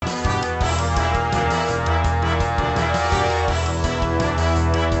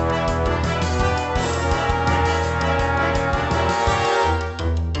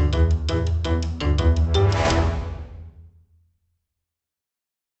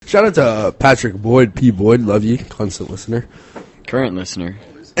Shout out to Patrick Boyd, P. Boyd, love you, constant listener. Current listener.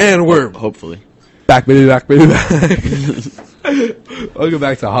 And we're hopefully back, baby, back. Welcome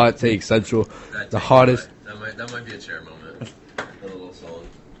back to Hot Take Central, the hottest. That might be a chair moment. A little song.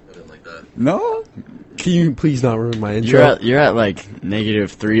 I didn't like that. No? Can you please not ruin my intro? You're at like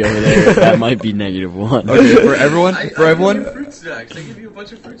 -3 over there. That might be -1. Okay, for everyone, I for everyone, give you fruit snacks. I give you a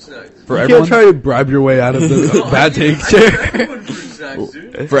bunch of fruit snacks. for You everyone, can't try to bribe your way out of the bad take I chair. give everyone fruit snacks,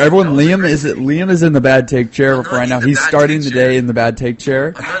 dude. for everyone, Liam is in the bad take chair I'm not right now. in the He's bad starting take the day chair. in the bad take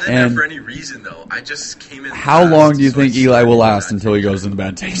chair. I'm not in And there for any reason, though. I just came in. how fast, long do you so I think Eli started will in the last bad until he take goes in the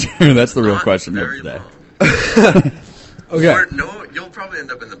bad take chair? That's the real Not question of very the day. long. Okay, Or, no, you'll probably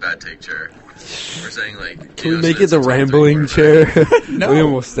end up in the bad take chair. We're saying like. can we make it the rambling chair? No. We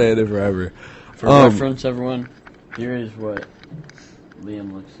will stay in it forever. For reference, everyone, here is what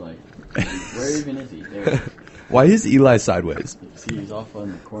Liam looks like. Where even is he? There. Why is Eli sideways? See, he's off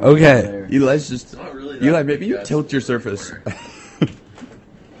on the corner. Okay. over there. Eli's just Not really that Eli. Maybe you big, tilt guys. your surface. Did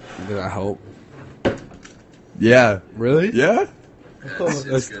that help? Yeah. Really? Yeah. It's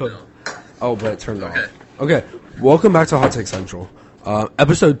That's good tough. now. Oh, but it turned Okay. off. Okay, welcome back to Hot Take Central.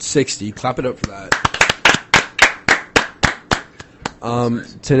 Episode 60. Clap it up for that.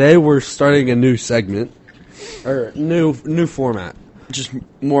 Today we're starting a new segment. Or new format. Just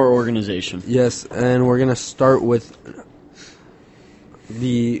more organization. Yes, and we're going to start with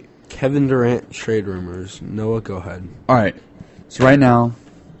the Kevin Durant trade rumors. Noah, go ahead. All right. So right now,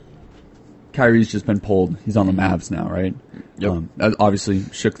 Kyrie's just been pulled. He's on the Mavs now, right? Yep. That obviously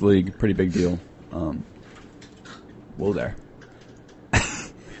shook the league. Pretty big deal. Whoa there. What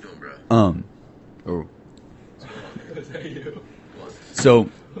you doing, bro? Oh, So,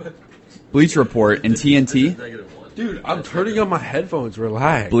 Bleacher Report and TNT. -1. Dude, I'm turning on my headphones.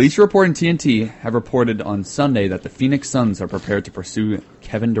 Relax. Bleacher Report and TNT have reported on Sunday that the Phoenix Suns are prepared to pursue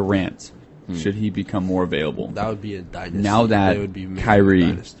Kevin Durant should he become more available. That would be a dynasty. Now that They would be making Kyrie a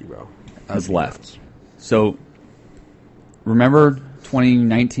dynasty, bro. That has would be left. nuts. So, remember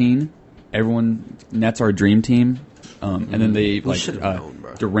 2019? Everyone, Nets are a dream team. And then they, like, should've known,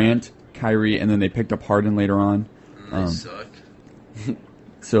 bro. Durant, Kyrie, and then they picked up Harden later on. They suck.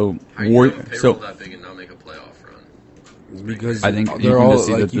 So, How you have a payroll that big and not make a playoff run? Because I think you they're can all just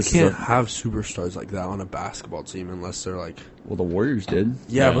see like that you this is can't a- have superstars like that on a basketball team unless they're like well, the Warriors did.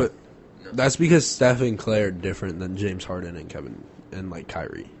 yeah, but that's because Steph and Clay are different than James Harden and Kevin and like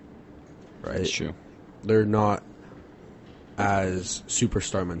Kyrie, right? that's true. They're not as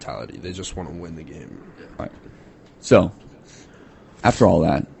superstar mentality. They just want to win the game. Right. So, after all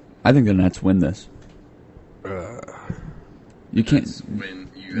that, I think the Nets win this. You can't. When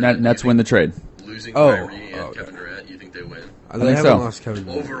you Nets win the trade. Losing Oh, Kyrie and okay. Kevin Durant, you think they win? They think haven't so. lost Kevin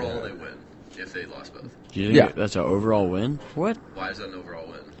Durant Overall, yet. they win. If they lost both. Do you think Yeah. that's an overall win? What? Why is that an overall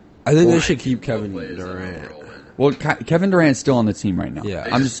win? I think Well, they should keep Kevin What way is that an Durant. overall win? Well, Kevin Durant's still on the team right now.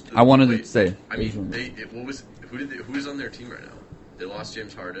 Yeah. They I wanted to wait, say. I mean, who's on their team right now? They lost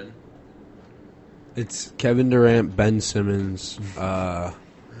James Harden. It's Kevin Durant, Ben Simmons,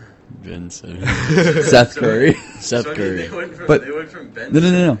 Vincent. Seth Curry. Seth So, I mean, Curry. they went from Ben.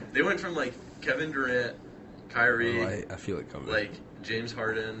 No. They went from like Kevin Durant, Kyrie, I feel it coming. like James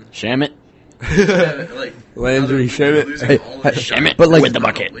Harden, Shamit. like Landry now they're Shamet. losing Hey, all of hey, their Sham it But, like- with the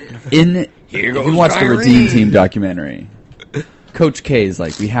bucket. In Here if goes you watch the Kyrie. Redeem Team documentary, Coach K is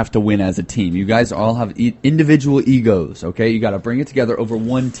like, we have to win as a team. You guys all have individual egos, okay? You got to bring it together over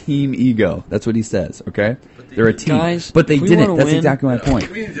one team ego. That's what he says, okay? They're a team, Guys, but they if we didn't. wanna That's win- exactly my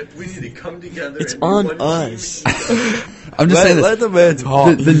point. We need to come together. It's and be on one team. us. I'm just saying this. Let the man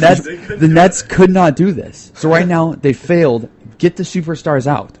talk. The Nets could not do this. So right now they failed. Get the superstars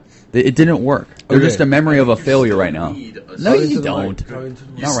out. It didn't work. They're Okay. just a memory of a You failure still right now. need a No, superstar. you don't. You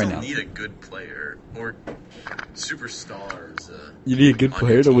Not still right now. need a good player or superstars. You need a good on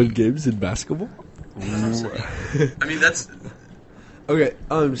player your to win team. games in basketball. I mean, that's Okay.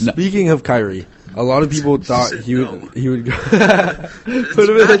 Speaking of Kyrie, a lot of people thought said he no. would go. Put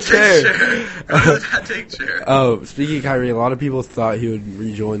him in a chair. That take chair. Oh, speaking of Kyrie, a lot of people thought he would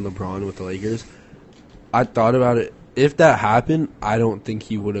rejoin LeBron with the Lakers. I thought about it. If that happened, I don't think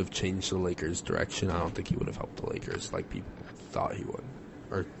he would have changed the Lakers' direction. I don't think he would have helped the Lakers like people thought he would,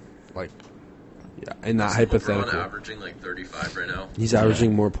 or like, yeah. In that LeBron hypothetical, averaging like 35 right now. he's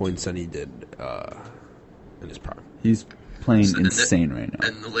averaging more points than he did in his prime. He's playing And the- insane right now.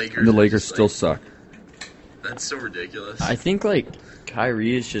 And the Lakers. And the are Lakers just, still like, suck. That's so ridiculous. I think like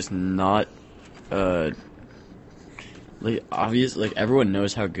Kyrie is just not like obvious. Like everyone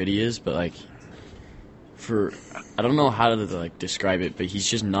knows how good he is, but like I don't know how to like describe it, but he's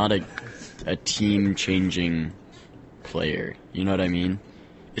just not a team changing player. You know what I mean?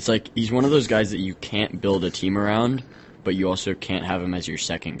 It's like he's one of those guys that you can't build a team around, but you also can't have him as your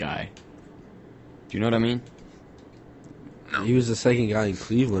second guy. Do you know what I mean? No. He was the second guy in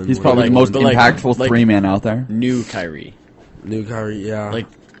Cleveland. He's when- probably the most but like- impactful like- three-man out there. New Kyrie. New Kyrie. Yeah, Like,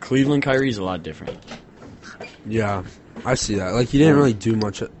 Cleveland Kyrie's a lot different. yeah, I see that. Like he didn't really do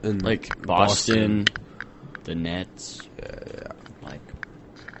much in Like, Boston, the Nets. Yeah. Like,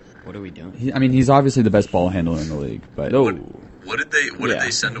 what are we doing? He's obviously the best ball handler in the league, but What did they Yeah.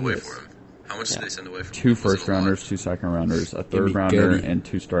 send away Yes. for him? How much did they send away for him? 2 Was it a lot? first-rounders, 2 second-rounders, a Give me third-rounder, Getty. and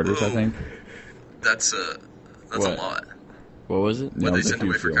 2 starters, I Whoa. think. That's a What? lot. What was it? Yeah, What it they was a send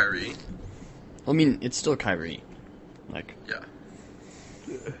away huge for deal. Kyrie? I mean, it's still Kyrie. Like, Yeah.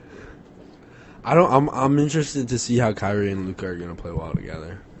 I'm interested to see how Kyrie and Luka are going to play well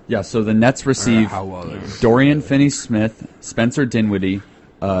together. Yeah, so the Nets Or receive how well they're. Dorian Finney-Smith, Spencer Dinwiddie,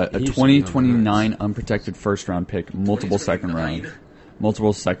 a He used to be on the 2029 unprotected first-round pick, multiple 2029?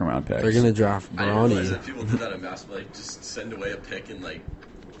 second-round picks. They're going to draft I didn't realize Bronny. that people did that in basketball. Like, just send away a pick in like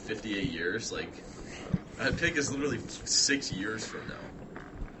 58 years. Like, that pick is literally 6 years from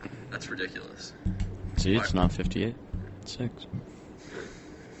now. That's ridiculous. see, it's not 58. It's 6.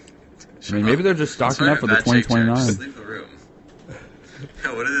 I mean, maybe they're just stocking up for the 2029. Just leave the room.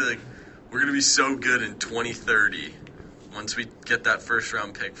 Yeah, what are they like? We're gonna be so good in 2030 once we get that first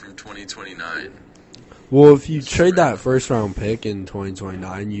round pick from 2029. Well, if you trade that first round pick in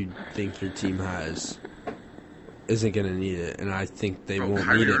 2029, you'd think your team isn't going to need it, and I think they Bro, won't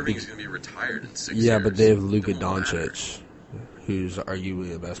Kyrie need it. Irving is gonna be retired in 6 years. Yeah, but they have Luka It won't matter. Doncic, who's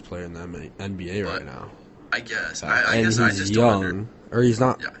arguably the best player in the NBA right But now. I guess. I And guess I he's just young, or he's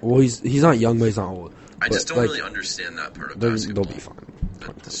not. Yeah. Well, he's not young, but he's not old. I just But, don't like, really understand that part of They'll basketball. be fine.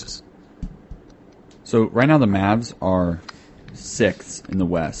 That's just So right now the Mavs are 6th in the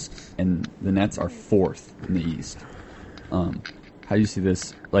West, and the Nets are 4th in the East. How do you see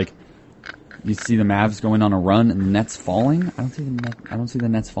this? Like, you see the Mavs going on a run and the Nets falling? I don't see the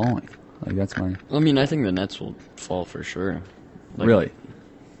Nets falling. Like, that's my I mean, I think the Nets will fall for sure. Like, really.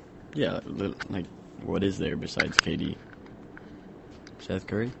 Yeah, like, what is there besides KD? Seth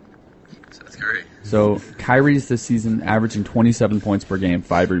Curry? Seth Curry. So Kyrie's this season averaging 27 points per game,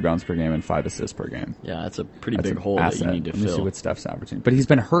 5 rebounds per game, and 5 assists per game. Yeah, that's a pretty That's big an hole asset. that you need to Let me see fill. what Steph's averaging. But he's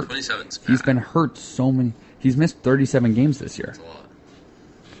been hurt. 27's He's bad. been hurt so many. He's missed 37 games this year. That's a lot.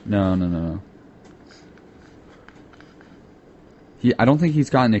 No. I don't think he's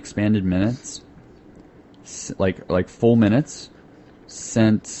gotten expanded minutes, like full minutes,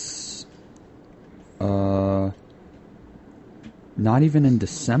 since not even in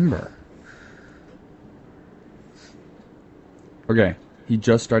December. Okay, he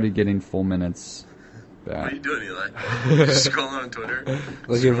just started getting full minutes What are you back. doing, Eli? Just scrolling on Twitter.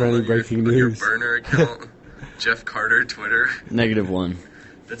 Looking for Scrolling any on breaking on your news. burner account. Jeff Carter Twitter. -1.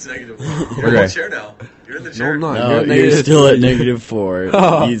 That's negative one. You're in Okay. the chair now. You're in the No, chair. I'm not. No, You're at you're negative still at three. -4.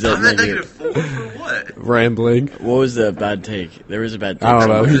 Oh. He's at I'm at negative. -4 for what? Rambling. What was the bad take? There was a bad take. I don't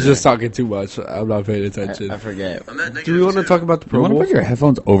know. somewhere. He's just talking too much. I'm not paying attention. I forget. I'm at negative Do we want to 2. talk about the You Pro want to Bowl? put your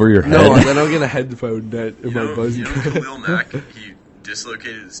headphones over your head? No, then I'll get a headphone net in You my know, buzz. you know Khalil Mack, he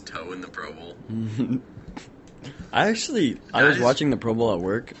dislocated his toe in the Pro Bowl. I was That is- watching the Pro Bowl at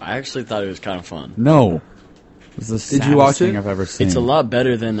work. I actually thought it was kind of fun. No. This is the Did you watch saddest thing it? I've ever seen. It's a lot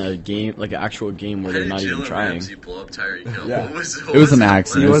better than a game, like an actual game where Why they're did not even Jalen trying. Ramsey blow up Tyreek Hill? Yeah. What was It was an that?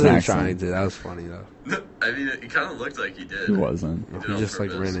 accident. He It was an wasn't accident. trying to. That was funny though. I mean, it kind of looked like he did. He wasn't. He did He on just like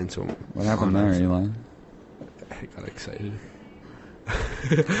purpose. ran into him. What happened Oh, there, no. Eli? I got excited.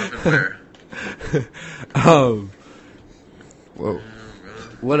 Happened where? Whoa. Bro.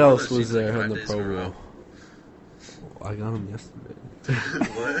 What Bro, else that was seems like there 5 in the days Pro in a row. Bowl? I got him yesterday.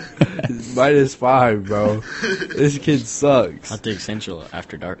 What? -5, bro. This kid sucks. Hot Take Central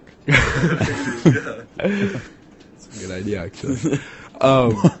after dark. Yeah. It's a good idea, actually.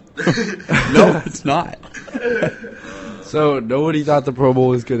 No, it's not. So nobody thought the Pro Bowl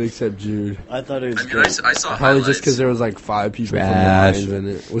was good except Jude. I thought it was I mean, good. I saw Probably highlights. just because there was like 5 people Trash. from the Lions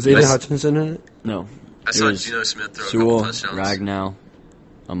in it. Was Aiden Yes. Hutchinson in it? No. I It saw was Geno Smith throw a Sewell, couple touchdowns. Ragnow,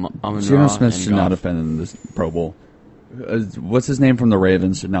 Amon Geno Ra, Smith and should not Goff. have been in this Pro Bowl. What's his name from the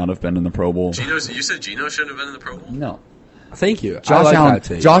Ravens should not have been in the Pro Bowl. You said Geno shouldn't have been in the Pro Bowl? No. Thank you. I Josh like Allen. that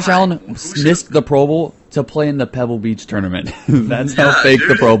take. Josh Why? Allen Who should- missed the Pro Bowl to play in the Pebble Beach tournament. That's how Yeah, fake the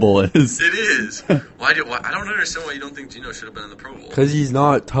dude. Pro Bowl is. It is. Why? I don't understand why you don't think Geno should have been in the Pro Bowl. Because he's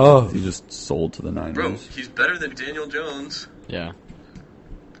not tough. He just sold to the Niners. Bro, he's better than Daniel Jones. Yeah.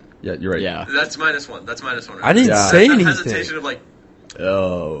 Yeah, you're right. Yeah. That's -1. That's -1. I didn't Yeah. say That anything. hesitation of like,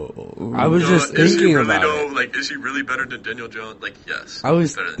 Oh. I was just is he thinking really about it. Like, is he really better than Daniel Jones? Like, yes. I was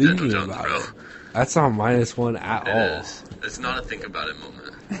he's better than thinking Daniel Jones, about bro. it. That's not -1 at It all. is. It's not a think about it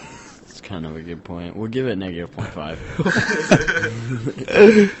moment. It's kind of a good point. We'll give it -0.5.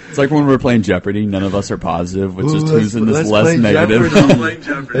 It's like when we're playing Jeopardy, none of us are positive, which is Ooh, who's in this let's less play negative. Jeopardy. We're playing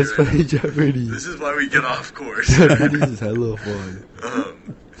Jeopardy. Let's right? play Jeopardy. This is why we get off course. Jeopardy's hella fun.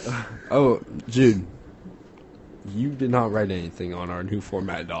 Oh, Jude, you did not write anything on our new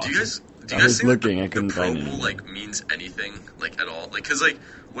format doc. Do you guys I was think looking, I that couldn't the Pro find Bowl anything. like means anything like at all? Like, cause like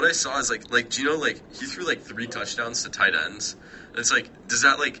what I saw is like do you know like he threw like 3 touchdowns to tight ends? And it's like, does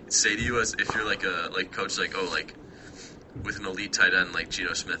that like say to you as if you're like a coach like, oh, like with an elite tight end like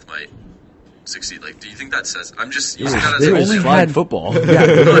Geno Smith might succeed? Like, do you think that says? I'm just using that as They an only example. had football. Yeah, No,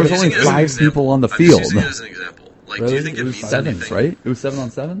 there I'm was using only it as an 5 example. people on the I'm field. just using it as an example. Like, do Really? you think it It was means Sevens, anything? right? It was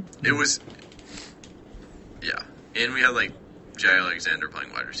 7-on-7. It was, yeah. And we had like Jay Alexander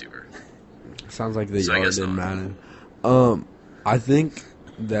playing wide receiver. Sounds like the So I yard guess in not. Madden. I think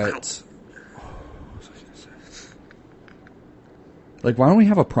that Like, why don't we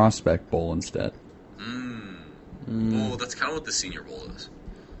have a prospect bowl instead? Well, that's kind of what the Senior Bowl is.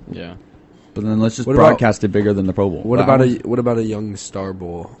 Yeah. But then let's just What about- broadcast it bigger than the Pro Bowl. what But about I a what about a young star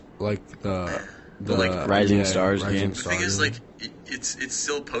bowl like the like, Rising Stars game. The thing is, like, it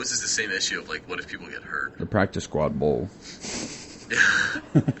still poses the same issue of like, what if people get hurt? the practice squad bowl?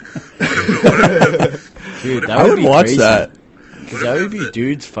 Dude, that I would would be watch crazy. that. Because that would be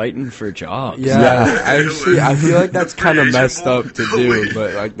dudes fighting for jobs. Yeah, actually, I feel like that's The kind free of agent messed bowl? up to No, do, wait.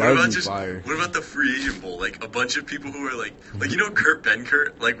 but like What that would about be just fire. what about the free agent bowl? Like a bunch of people who are like you know Kurt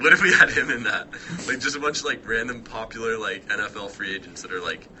Benkert? Like what if we had him in that? Like just a bunch of like random popular like NFL free agents that are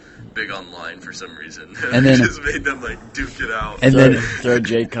like big online for some reason. And then- just made them like duke it out. And Throw, then throw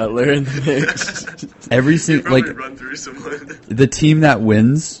Jay Cutler in the mix. every He'd single probably like run through someone. the team that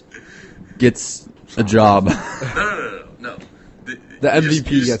wins gets a job. No. The You MVP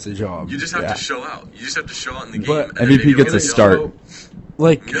just- gets a job. You just have Yeah. to show out. You just have to show out in the game. But and then MVP maybe gets you'll a start.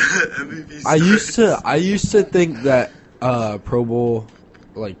 Like MVP I used to think that Pro Bowl,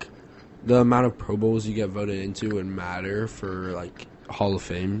 like the amount of Pro Bowls you get voted into would matter for like Hall of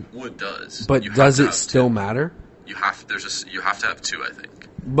Fame. Well, it does. But You have does to it have still two. matter? You have to have 2, I think.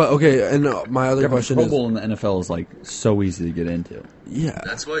 But okay, and my other Yeah, but question Pro is, Bowl in the NFL is like so easy to get into. yeah,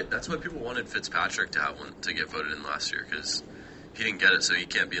 That's why people wanted Fitzpatrick to have one to get voted in last year because he didn't get it, so he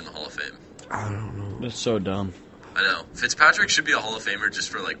can't be in the Hall of Fame. I don't know. That's so dumb. I know Fitzpatrick should be a Hall of Famer just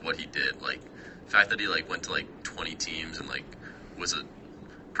for like what he did, like the fact that he like went to like 20 teams and like was a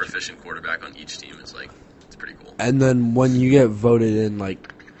proficient quarterback on each team is like it's pretty cool. And then when you get voted in,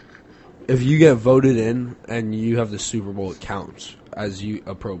 like if you get voted in and you have the Super Bowl, it counts as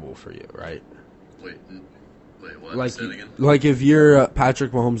a Pro Bowl for you, right? Wait, what? Like, Say it again. like if you're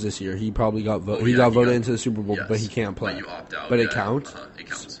Patrick Mahomes this year, he probably got Oh, he yeah, got he voted got- into the Super Bowl, Yes, but he can't play. But you opt out. But it yeah, counts. It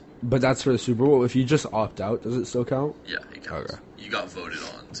counts. But that's for the Super Bowl. If you just opt out, does it still count? Yeah, it counts. Okay. You got voted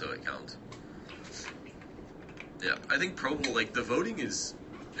on, so it counts. Yeah, I think Pro Bowl, like the voting it's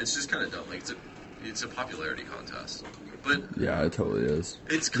just kind of dumb. Like it's a popularity contest, but Yeah, it totally is.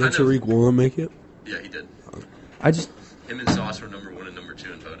 it's Did kind of Tariq Woolen make it? yeah, he did. I just Him and Sauce were number 1 and number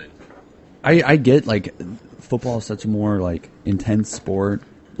 2 in voting. I get like football is such a more like intense sport.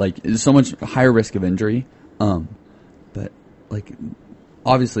 Like there's so much higher risk of injury. But like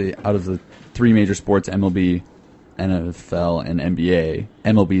obviously out of the 3 major sports, MLB, NFL, and NBA,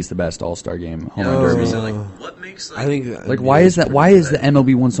 MLB is the best All-Star game, home run Oh. derby. So like, what makes like I think the Like NBA why is that? pretty Why is the better.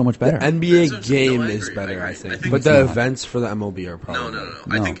 MLB one so much The better? NBA That's what- game no, I is agree, better, I I agree. think. I think But it's the not. events for the MLB are probably no. better.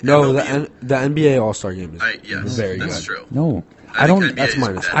 I No. think No, MLB the NBA All Star game is yes, very that's good. true. No, I I think don't. NBA that's is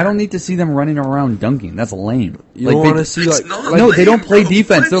minus better. I don't need to see them running around dunking. That's lame. You Like, don't they- want to see It's like, not like no, they don't lame, play bro.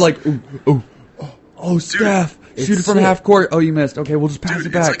 defense. What? They're like, oh, Steph, It's shoot it from sick. half court. Oh, you missed. Okay, we'll just pass Dude,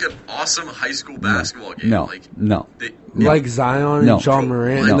 it back. it's like an awesome high school basketball game. no, like, no. They, like Zion No. and John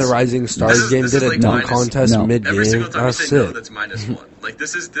Morant No. in the Rising Stars This is- game this did is a like dunk minus- contest No. mid every game. single time you That's say no, sick. that's -1. Like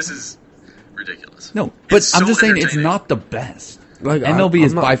this is ridiculous. No, but It's I'm so just saying it's entertaining. not the best. Like MLB I'm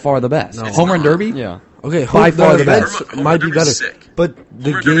is not- by far the best. No. Home run It's not. derby? Yeah. Okay, by hope far the the best. events Home might run be derby's better, sick. but the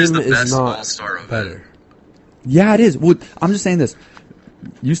Home run derby is game the is best not all-star event. better. Yeah, it is. Well, I'm just saying this.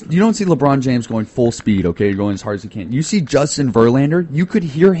 You don't see LeBron James going full speed, okay, going as hard as he can. You see Justin Verlander, you could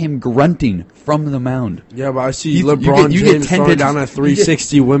hear him grunting from the mound. Yeah, but I see You LeBron get James 10 throwing pitches. down a You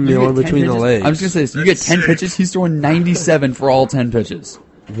 360 get- windmill you in get 10 between the pitches. legs. I'm just gonna say this. You get That's 10 sick. pitches, he's throwing 97 for all 10 pitches.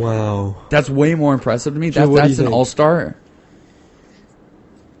 Wow. That's way more impressive to me. Joe, what do That's you an think? all-star.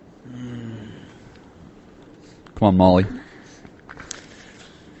 Come on, Molly.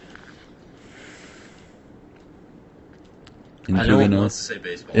 In I through the don't- He nose. wants to say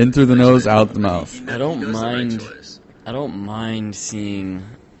baseball. In through the He likes nose, baseball. out the mouth. He I don't knows the right mind- choice. I don't mind seeing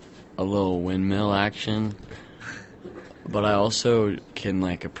a little windmill action, but I also can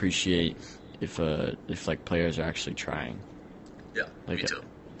like appreciate if like players are actually trying. Yeah, Like me it. too.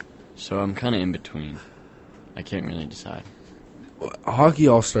 So I'm kind of in between. I can't really decide. Hockey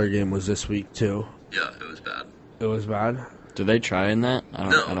All-Star game was this week too. Yeah, it was bad. It was bad. Do they try in that? I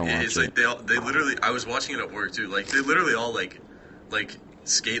don't No, watch it's it. like they literally. I was watching it at work too. Like they literally all like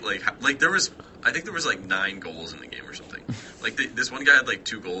skate like there was. I think there was like 9 goals in the game or something. Like this one guy had like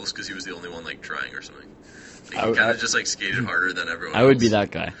 2 goals because he was the only one like trying or something. Like, he kind of just like skated harder than everyone. I would else. be that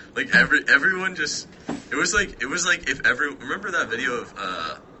guy. Like everyone just. It was like if remember that video of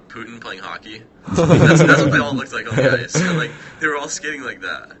Putin playing hockey. That's what they all looked like on the ice. And, like they were all skating like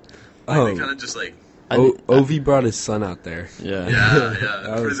that. Like, Oh. they kind of just like. Ovi brought his son out there. Yeah. Yeah.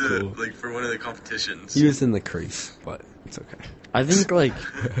 That was for cool. like for one of the competitions. He was in the crease, but it's okay. I think like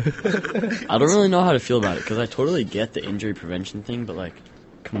I don't really know how to feel about it because I totally get the injury prevention thing, but like,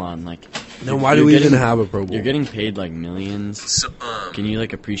 come on, like. Then why do we even have a Pro Bowl? You're getting paid like millions. So, Can you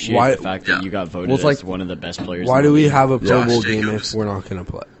like appreciate Why- the fact that Yeah. you got voted Well, it's as like- one of the best players? Why in the do we league? have a Pro Josh Bowl game Jacobs. if we're not gonna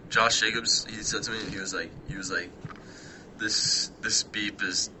play? Josh Jacobs, he said to me, he was like, this beep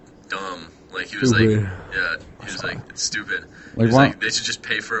is dumb. Like he was Stupid. like, yeah, he was like, it's stupid. Like, He was why- like, they should just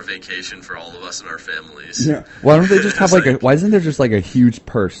pay for a vacation for all of us and our families. Yeah. Why don't they just have It's like a? Why isn't there just like a huge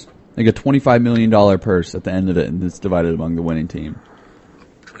purse, like a $25 million purse at the end of it, and it's divided among the winning team?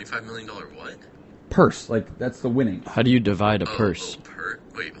 $25 million what? Purse, like that's the winning. How do you divide a Oh, purse?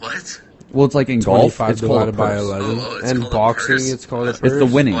 Wait, what? Well, it's like in golf, 25 it's called a divided by purse. 11. Oh, it's And called a boxing, purse? it's called a It's purse. the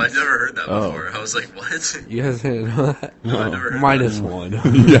winning. Oh, I've never heard that Oh. before. I was like, what? You guys didn't know that? No, I've never heard Minus that. one.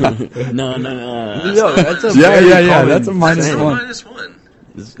 No. No, that's a Yeah, very yeah, common that's a minus That's saying. not one. minus one.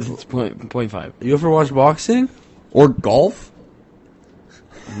 It's point 5. You ever watch boxing? Or golf.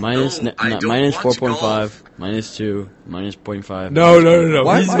 Minus No, I don't minus watch 4.5, golf. minus 2, minus 0.5. No.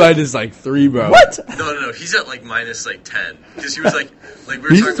 Why He's am I- minus like 3, bro. What? No. He's at like minus like 10 because he was like we were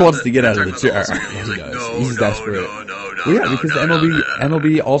He talking just about wants to get we were out of the talking about chair. All-Star game. He was He like, does. no, He's desperate. no. Well, yeah, because the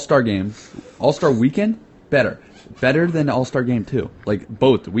MLB All-Star Game, All-Star Weekend, better than All-Star Game too. Like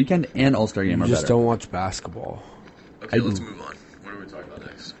both Weekend and All-Star Game You are just better. don't watch basketball. Okay, let's move on. What are we talking about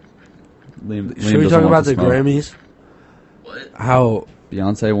next? Liam Should we doesn't talk want about to the smoke. Grammys? What? How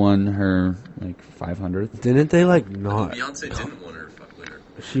Beyonce won her like 500th. didn't they like not? Beyonce didn't win her fuck winner.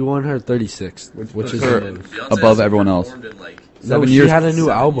 She won her 36th, which is her- the most. Beyonce Above has everyone else. performed in, like, No, 7 she years. had a new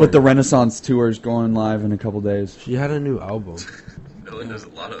album. But the Renaissance tour is going live in a couple days. She had a new album. no one knows a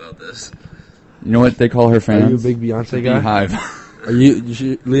lot about this. You know what they call her Are fans? you a big Beyonce guy? Beehive.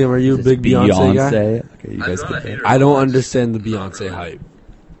 Liam? Are you a big Beyonce guy? Okay, you I'm guys not a get that. hater. I don't understand the Not Beyonce really. hype.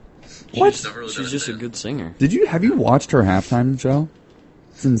 What? She's never really She's been just a fan. good singer. Have you watched her halftime show?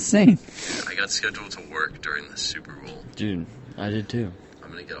 It's insane. I got scheduled to work during the Super Bowl. Dude, I did too. I'm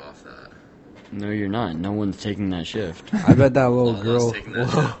gonna get off that. No, you're not. No one's taking that shift. I bet that little Lala's girl. taking that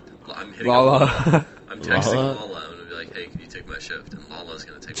shift. I'm hitting Lala. Lala. I'm texting Lala? Lala. I'm gonna be like, hey, can you take my shift? And Lala's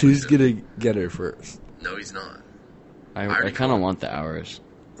gonna take my She's shift. gonna get her first. No, he's not. I already kind of called. want the hours.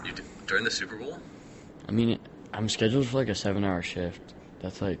 During the Super Bowl? I mean, I'm scheduled for like a 7-hour shift.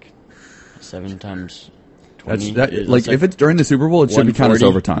 That's like 7 times 20. Like if it's during the Super Bowl, it should be counted as 140.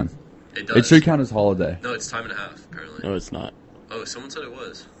 overtime. It does. It should count as holiday. No, it's time and a half, apparently. No, it's not. Oh, someone said it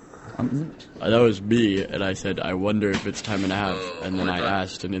was. That was me, and I said, I wonder if it's time and a half. Oh, And then I I thought-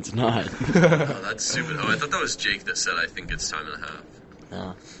 asked, and it's not. Oh, that's stupid. Oh, I thought that was Jake that said I think it's time and a half.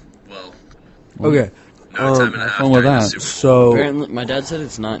 No. Well, Okay. no, time and a have half fun with during the that. Super Bowl. So Apparently, my dad said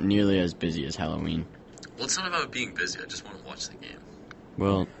it's not nearly as busy as Halloween. Well, it's not about being busy. I just want to watch the game.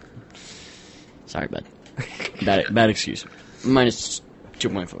 Well, sorry, bad excuse. Minus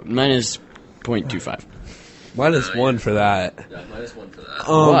 2.4. Minus 0.25. minus one for that. Yeah, minus one for that.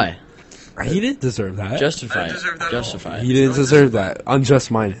 Why? He didn't deserve that. Justify I didn't deserve it. that at all. Justify He it. didn't deserve that.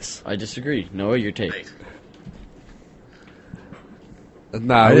 Unjust minus. I disagree. Noah, your take. Hey,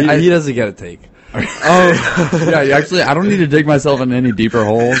 Nah, he doesn't get a take. Yeah, actually, I don't need to dig myself in any deeper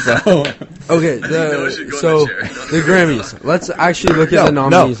holes. So. Okay, Noah should go in so the chair. the Grammys. Let's actually look at the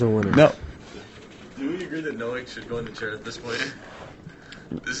nominees and winners. No. do we agree that Noah should go in the chair at this point?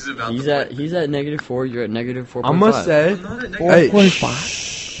 This is about He's the at point. -4. You're at -4.5. I must say, I'm not at hey, negative.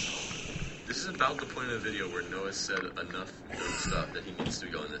 This is about the point of the video where Noah said enough good stuff that he needs to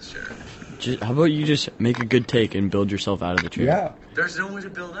go in this chair. How about you just make a good take and build yourself out of the chair? Yeah. There's no way to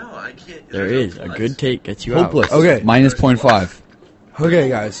build out. I can't. There there's is. no A plus. good take gets you Hopeless. out. Okay. Minus 0.5. okay,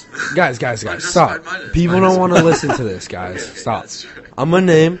 guys, stop. Unjustified minus. People Minus don't want to one. listen to this, guys. Okay, Stop. that's true. I'm gonna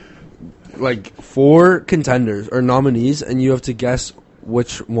name. like 4 contenders or nominees, and you have to guess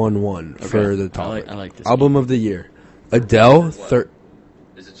which one won for the top. I like this. Album of the year. Adele. Is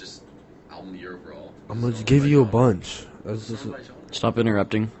it just album of the year overall? I'm gonna give you a bunch. That's just Stop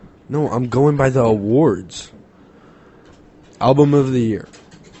interrupting. no, I'm going by the awards. Album of the year.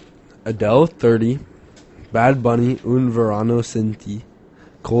 Adele, 30. Bad Bunny, Un Verano Senti.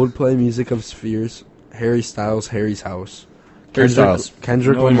 Coldplay, Music of Spheres. Harry Styles, Harry's House. Harry Styles.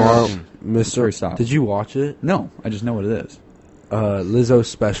 Kendrick No Lamar, interruption. Harry Mr. Styles. Did you watch it? No, I just know what it is. Lizzo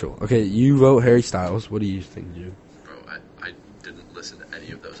Special. Okay, you vote Harry Styles. What do you think, Jude? Bro, I didn't listen to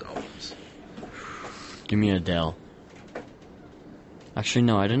any of those albums. Give me Adele. Actually,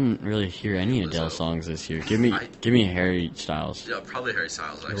 no, I didn't really hear any Adele songs this year. Give me Harry Styles. Yeah, probably Harry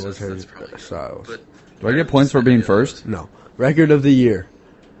Styles. Actually, was Harry that's probably Styles. But Do I get points for being first? No. Record of the year.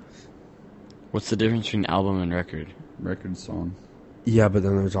 What's the difference between album and record? Record song. Yeah, but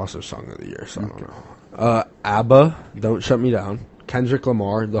then there's also Song of the Year, so I don't know. ABBA, Don't Shut Me Down. Kendrick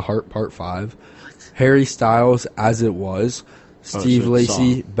Lamar, The Heart Part 5. Harry Styles, As It Was. Steve so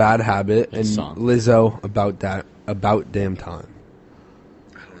Lacy, song. Bad Habit. And It's song. Lizzo, About Damn Time.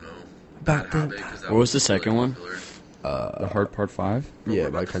 I don't know. About Bad Damn Habit, Time. 'cause that What was was the second one? popular. The Heart Part 5? Bro, Yeah,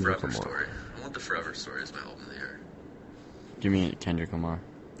 what by about the Kendrick Forever Lamar. Story? I want the Forever Story as my album of the year. Give me Kendrick Lamar.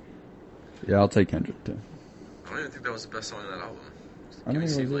 Yeah, I'll take Kendrick too. I don't even think that was the best song on that album. I don't Give me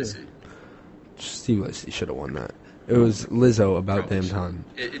think Steve it was Lacy. Steve Lacy should have won that. It was Lizzo, About Probably Damn should. Time.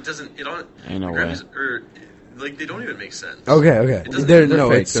 It doesn't. It don't. Ain't no the Grammys, or like they don't even make sense. Okay. doesn't- They're they're no,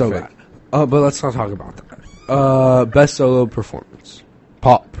 fake, it's so they're bad. fake. But let's not talk about that. Best solo performance.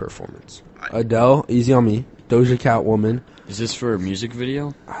 Pop performance. Adele, Easy on Me. Doja Cat, Woman. Is this for a music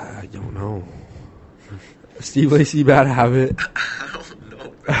video? I don't know. Steve Lacy, Bad Habit.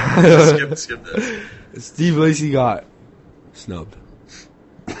 I don't know. Skip this. Steve Lacy got snubbed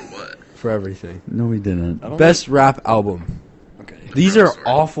What? for everything. No, we didn't. I don't Best rap album. Okay. These Forever are Story.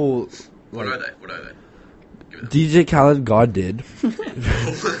 awful. What are they? What are they? Give me them. DJ Khaled, God Did.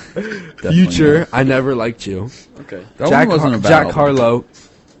 Definitely Future, not. I Never Liked You. Okay. That Jack, one wasn't a bad Jack album. Harlow,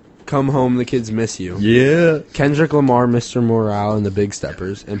 Come Home, The Kids Miss You. Yeah. Kendrick Lamar, Mr. Morale, and the Big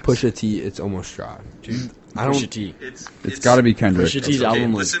Steppers. And Pusha T, It's Almost Dry. I don't. Pusha T. It's got to be Kendrick. Pusha T's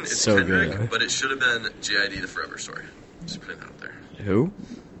album was Listen, it's so Kendrick, good. but it should have been JID, The Forever Story. Just putting that out there. Who?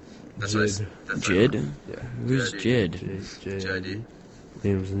 That's what I, Jid. that's Jid? Yeah. Who's JID. Jid? JID.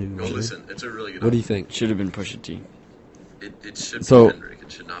 Name's new. Go listen. It's a really good. What do you album. think? Should have been Pusha T. It should So, be Kendrick.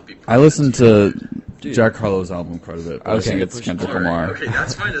 It should not be. I listened to Dude. Jack Harlow's album quite a bit. But I Okay. think it's Pusha Kendrick T. Lamar. Okay,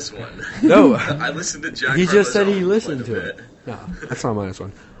 that's minus one. No. I listened to Jack. He just Harlow's said he album listened quite a to it. bit. No, that's not minus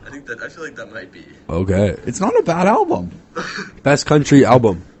one. I feel like that might be. Okay. It's not a bad album. Best country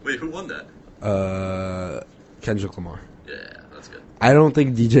album. Wait, who won that? Kendrick Lamar. Yeah, that's good. I don't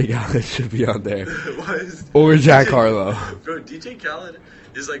think DJ Khaled should be on there. Why is Or Jack Harlow. Bro, DJ Khaled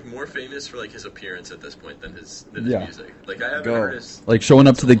is like more famous for like his appearance at this point than his Yeah. music. Like I haven't Go. heard his. Like showing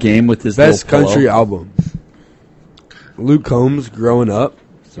up to the game with his Best little pillow. country album. Luke Combs, Growing Up.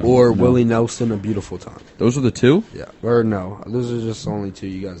 Or No. Willie Nelson, A Beautiful Time. Those are the two? Yeah. Or no. Those are just only two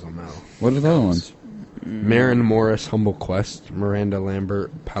you guys don't know. What are the other ones? Maren Morris, Humble Quest. Miranda Lambert,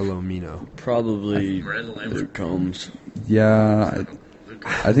 Palomino. Probably Miranda Lambert. Luke Combs. Yeah,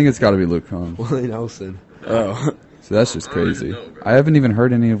 I think it's got to be Luke Combs. Willie Nelson. Oh. So that's just I don't even crazy. know, bro. I haven't even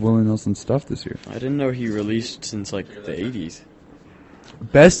heard any of Willie Nelson's stuff this year. I didn't know he released since like the 80s.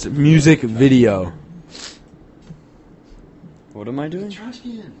 Best music video. What am I doing? Trash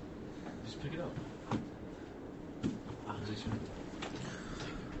can. Just pick it up.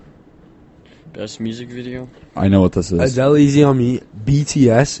 Best music video? I know what this is. Adele, Easy on Me.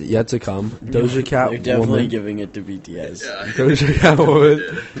 BTS, Yet to Come. Doja Cat, They're definitely Woman. giving it to BTS. Yeah. Doja Cat,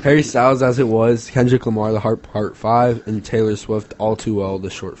 Woman. Harry Styles, As It Was. Kendrick Lamar, The Heart Part 5. And Taylor Swift, All Too Well, the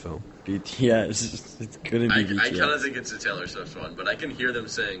short film. BTS. It's gonna be I BTS. kind of think it's a Taylor Swift one, but I can hear them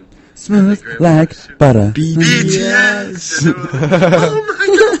saying Smooth Instagram like post. butter. BTS. Oh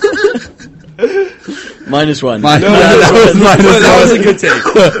my god. Minus one. Mine- No, that was a good take.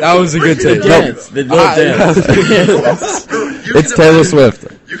 That was a good take. Dance. The little dance. Bro, you It's can Taylor imagine- Swift.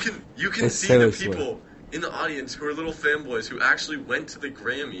 You can It's see Taylor the people in the audience who are little fanboys who actually went to the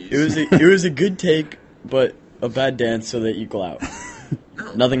Grammys. It was a good take, but a bad dance, so they equal out.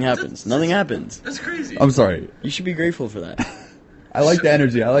 No, Nothing happens. Nothing happens. That's crazy. I'm sorry. You should be grateful for that. I like the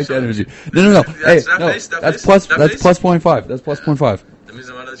energy. I like the energy. No. Hey, that no. face, that That's face, plus. that That's face. plus 0.5. That's plus 0.5. That means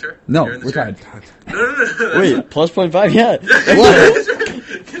I'm out of the chair? No, You're in the we're chair? tied. No. Wait, plus 0.5? Yeah.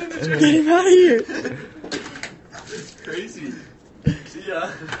 What? Get him out of here. Crazy. See ya.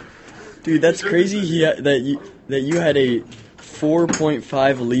 Dude, that's crazy that you had a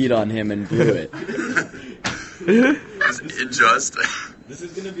 4.5 lead on him and blew it. It just. This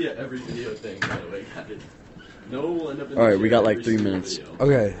is gonna be an every video thing, by the way, guys. No one will end up in All right, the we chair got like every 3 single minutes. video.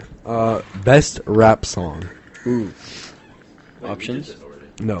 Okay. Best rap song. Ooh. Wait, Options? we did this already.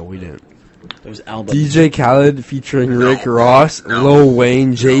 No, we didn't. Those albums. DJ Khaled featuring Rick Ross, No. Lil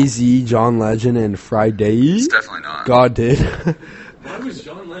Wayne, Jay-Z, John Legend, and Friday. It's definitely not. God did. Why was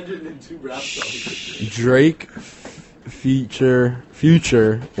John Legend in 2 rap songs? Drake, Future,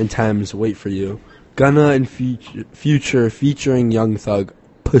 and Thames, Wait For You. Gunna and Future featuring Young Thug,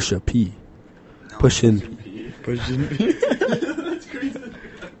 Pusha P. Pushin. That's crazy.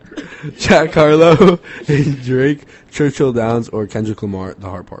 Jack Harlow and Drake, Churchill Downs, or Kendrick Lamar, The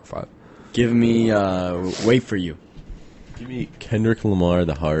Heart Part 5. Give me Wait For You. Give me Kendrick Lamar,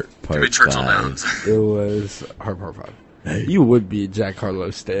 The Heart Part Give me Churchill 5. Downs. It was Heart Part 5. You would be Jack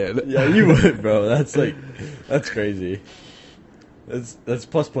Harlow stan. Yeah, you would, bro. That's crazy. That's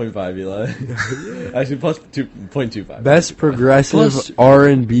plus 0.5, Eli. Actually, plus 2.25. Best progressive Plus-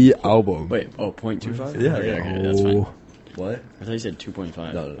 R&B album. Wait, 0.25? Yeah, okay, yeah. okay, that's fine. What? I thought you said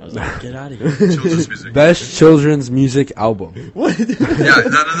 2.5. No. I was like, get out of here. Children's music. Best children's music album. What? Yeah,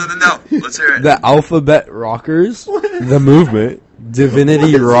 no. Let's hear it. The Alphabet Rockers, The Movement,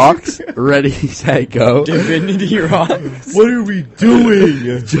 Divinity Rocks, Ready, Set, Go, Divinity Rocks. What are we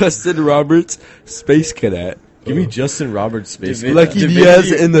doing? Justin Roberts, Space Cadet, Give me Justin Roberts space. Divi- Lucky Divinity-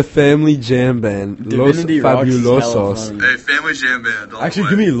 Diaz in the Family Jam Band, Los Divinity Rocks is hella Fabulosos. funny. Hey, Family Jam Band. all Actually, the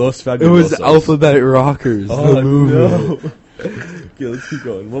give way. me Los Fabulosos. It was Alphabet Rockers, Oh, The Movement. no. Okay, let's keep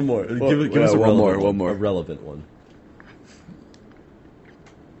going. One more. Give yeah, us a one more, relevant one more. A relevant one.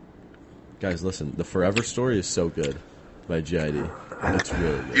 Guys, listen. The Forever Story is so good by GID. It's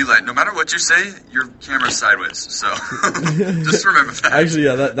really good. Eli, no matter what you say, your camera's sideways. So just remember that. Actually,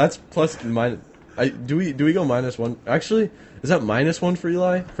 yeah, that's plus minus. Do we go -1? Actually, is that -1 for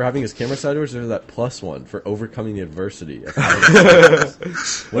Eli for having his camera sideways, or is that +1 for overcoming the adversity? Of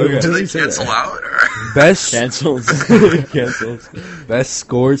what Okay. do they you say cancel there? out? Or? Best Cancels. Cancels. Best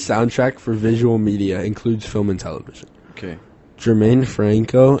scored soundtrack for visual media includes film and television. Okay. Jermaine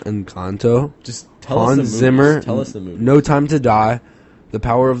Franco and Kanto, Just tell us the Hans movies. Zimmer, Tell us the movie. No Time to Die, The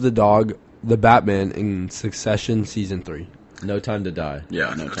Power of the Dog, The Batman, and Succession Season 3. No Time to Die.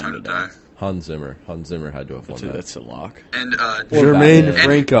 Yeah, no time to die. Hans Zimmer. Hans Zimmer had to have won that. That's a lock. And Jermaine Batman.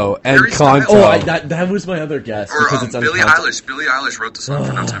 Franco and Harry Styles. Kanto. Oh, that was my other guess or because it's Billie unconscious. Eilish. Billie Eilish wrote the song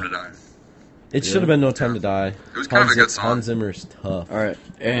for No Time to Die. It should have been No Time to Die. It was kind of a good song. Hans Zimmer's tough. All right.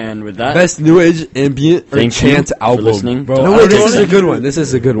 And with that, Best New Age Ambient or Thank Chant you for album. listening. Bro, to no, our wait, this is show. a good one. This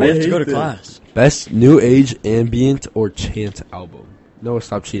is a good I have one. to go to class. Best New Age Ambient or Chant album. Noah,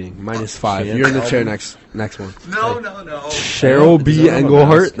 stop cheating. -5. Chant You're in the chair album? next one. No. Cheryl Does B. it have a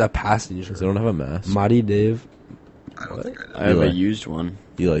Englehart, mask? The Passenger. They don't have a mask. Marty Dave. I don't think I did. I have Eli. a used one.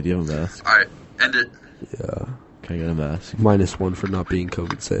 Eli, do you have a mask? All right, end it. Yeah. Can I get a mask? -1 for not being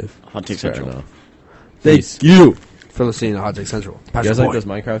COVID safe. Hot Take Fair Central. enough. Thank Peace. you for listening to Hot Take Central. You Pastor guys like Boy. those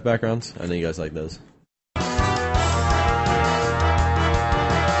Minecraft backgrounds? I know you guys like those.